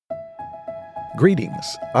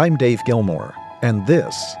Greetings, I'm Dave Gilmore, and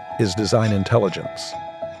this is Design Intelligence.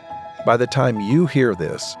 By the time you hear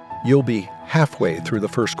this, you'll be halfway through the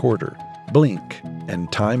first quarter. Blink, and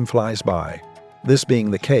time flies by. This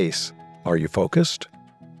being the case, are you focused?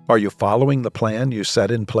 Are you following the plan you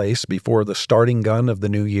set in place before the starting gun of the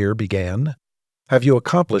new year began? Have you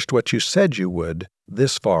accomplished what you said you would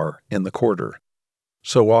this far in the quarter?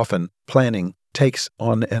 So often, planning takes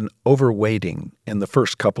on an overweighting in the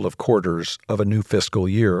first couple of quarters of a new fiscal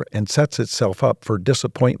year and sets itself up for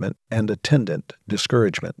disappointment and attendant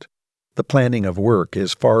discouragement. The planning of work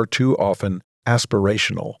is far too often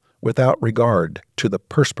aspirational, without regard to the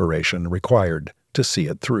perspiration required to see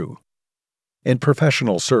it through. In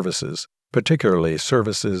professional services, particularly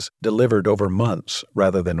services delivered over months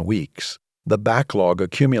rather than weeks, the backlog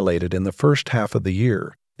accumulated in the first half of the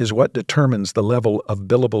year is what determines the level of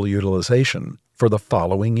billable utilization for the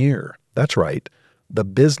following year. That's right, the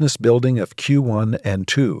business building of Q1 and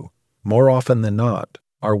 2, more often than not,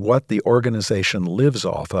 are what the organization lives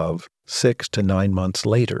off of 6 to 9 months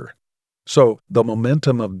later. So the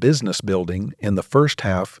momentum of business building in the first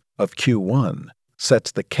half of Q1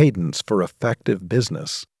 sets the cadence for effective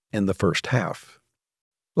business in the first half.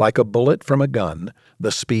 Like a bullet from a gun,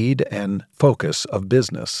 the speed and focus of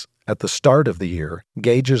business at the start of the year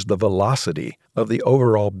gauges the velocity of the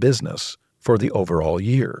overall business for the overall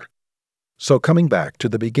year. So coming back to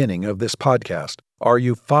the beginning of this podcast, are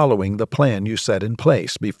you following the plan you set in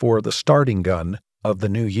place before the starting gun of the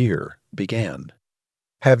new year began?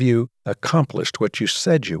 Have you accomplished what you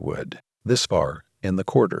said you would this far in the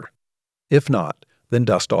quarter? If not, then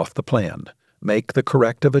dust off the plan, make the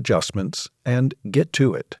corrective adjustments, and get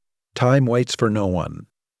to it. Time waits for no one.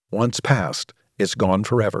 Once passed, it's gone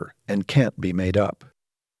forever and can't be made up.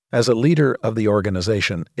 As a leader of the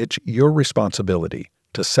organization, it's your responsibility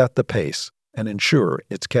to set the pace and ensure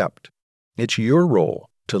it's kept. It's your role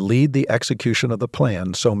to lead the execution of the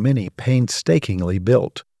plan so many painstakingly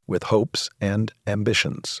built with hopes and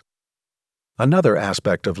ambitions. Another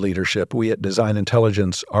aspect of leadership we at Design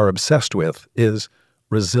Intelligence are obsessed with is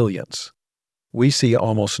resilience. We see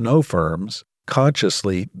almost no firms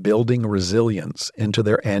consciously building resilience into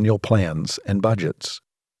their annual plans and budgets.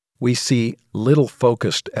 We see little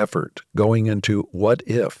focused effort going into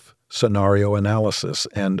what-if scenario analysis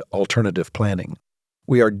and alternative planning.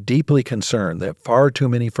 We are deeply concerned that far too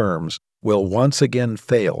many firms will once again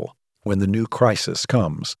fail when the new crisis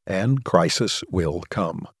comes, and crisis will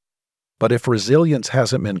come. But if resilience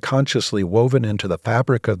hasn't been consciously woven into the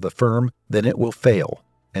fabric of the firm, then it will fail,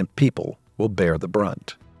 and people will bear the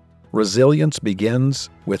brunt. Resilience begins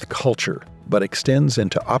with culture, but extends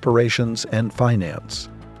into operations and finance.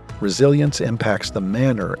 Resilience impacts the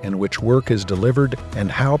manner in which work is delivered and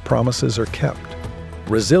how promises are kept.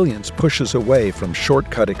 Resilience pushes away from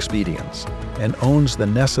shortcut expedients and owns the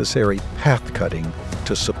necessary path cutting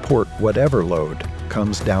to support whatever load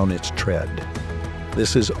comes down its tread.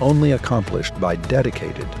 This is only accomplished by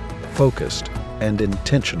dedicated, focused, and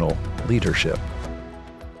intentional leadership.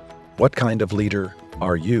 What kind of leader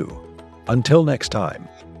are you? Until next time,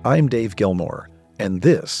 I'm Dave Gilmore, and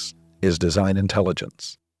this is Design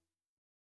Intelligence.